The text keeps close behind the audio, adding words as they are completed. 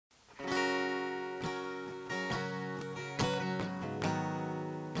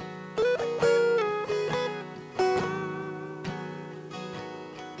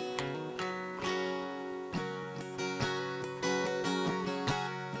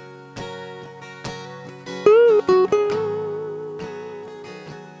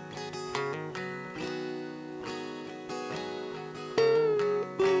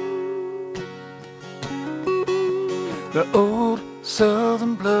The old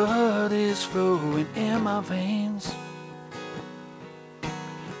southern blood is flowing in my veins.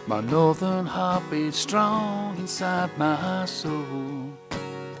 My northern heart beats strong inside my soul.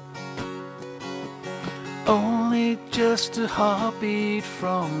 Only just a heartbeat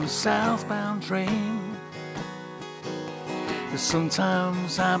from the southbound train. 'Cause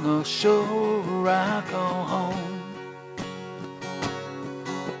sometimes I'm not sure I go home.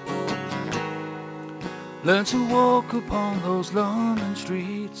 Learn to walk upon those London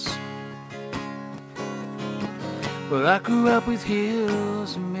streets, but I grew up with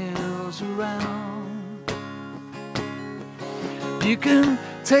hills and mills around. You can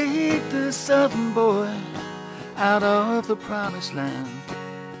take the southern boy out of the promised land,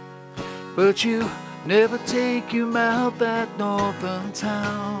 but you never take him out that northern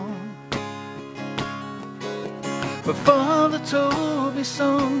town. But Father told me,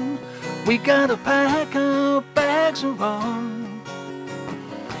 son, we gotta pack our bags and run.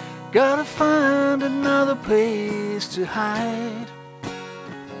 Gotta find another place to hide.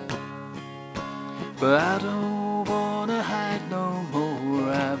 But I don't wanna hide no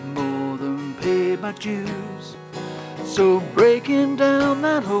more. I've more than paid my dues. So breaking down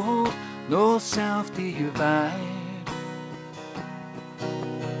that old north-south divide.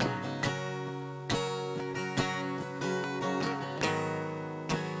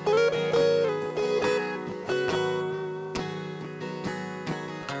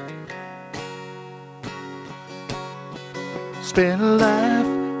 Spent a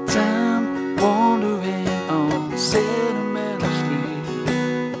lifetime wandering on Sentimental Street.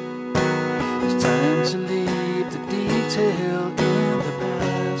 It's time to leave the detail in the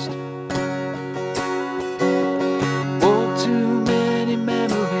past. Walked too many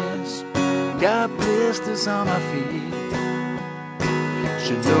memories, got blisters on my feet.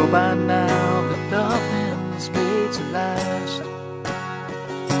 Should know by now that nothing's made to last.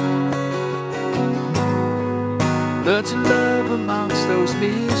 Learn to love amongst those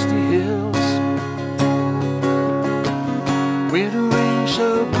misty hills. When the rain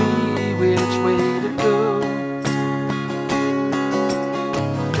showed me which way to go.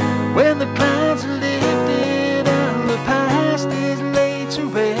 When the clouds